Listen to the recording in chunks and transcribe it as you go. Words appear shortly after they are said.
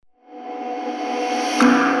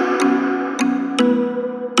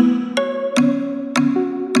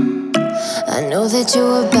know that you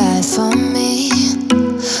were bad for me.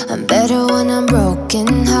 I'm better when I'm broken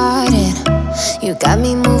hearted. You got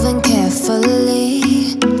me moving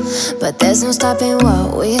carefully, but there's no stopping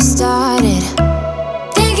what we started.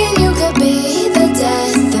 Thinking you could be the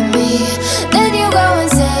death of me, then you go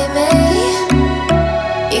and save me.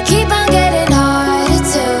 You keep on getting harder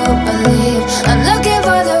to believe. I'm looking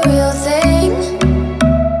for the real thing.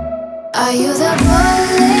 Are you the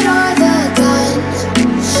bullet or the gun?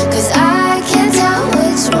 'Cause I can't tell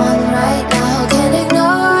which one right now. Can't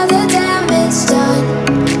ignore the damage done.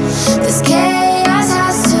 This chaos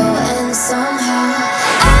has to end somehow.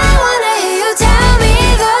 I wanna hear you tell me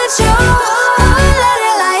the truth. Oh, let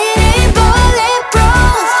it lie, it ain't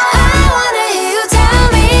bulletproof. I wanna hear you tell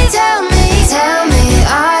me,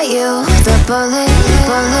 are you the bullet?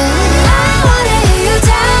 I wanna hear you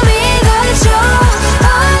tell me the truth.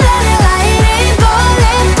 Oh, let it lie, it ain't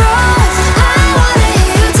bulletproof. I wanna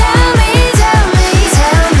hear you tell me,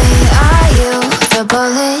 are you the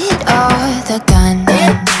bullet or the gun?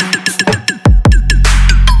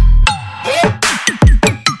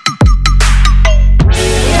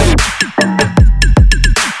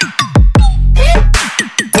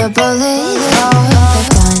 The bullet or the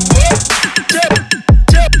gun?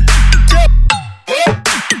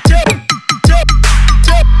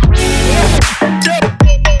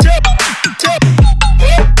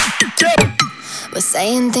 We're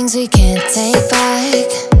saying things we can't take back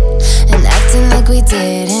and acting like we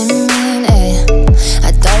didn't mean it.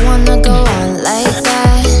 I don't wanna go on like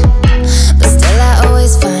that, but still I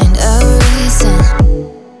always find a reason.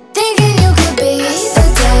 Thinking you could be the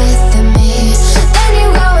death of me, then you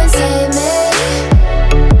go and save me.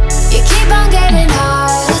 You keep on getting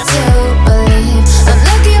harder to believe. I'm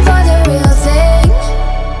looking for the real thing.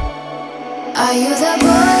 Are you the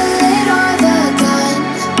bullet or the gun?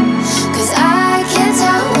 'Cause I can't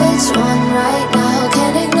tell which one right now.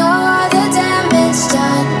 Can't ignore the damage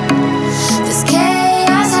done. This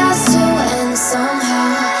chaos has to end somehow.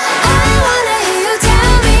 I wanna hear you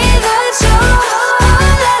tell me the truth. Oh,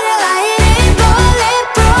 let it lie, it ain't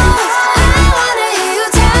bulletproof. I wanna hear you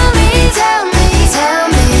tell me,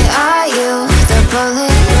 are you the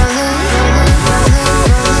bullet?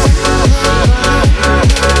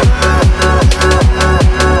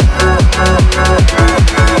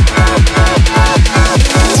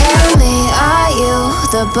 Tell me, are you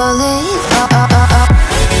the bullet?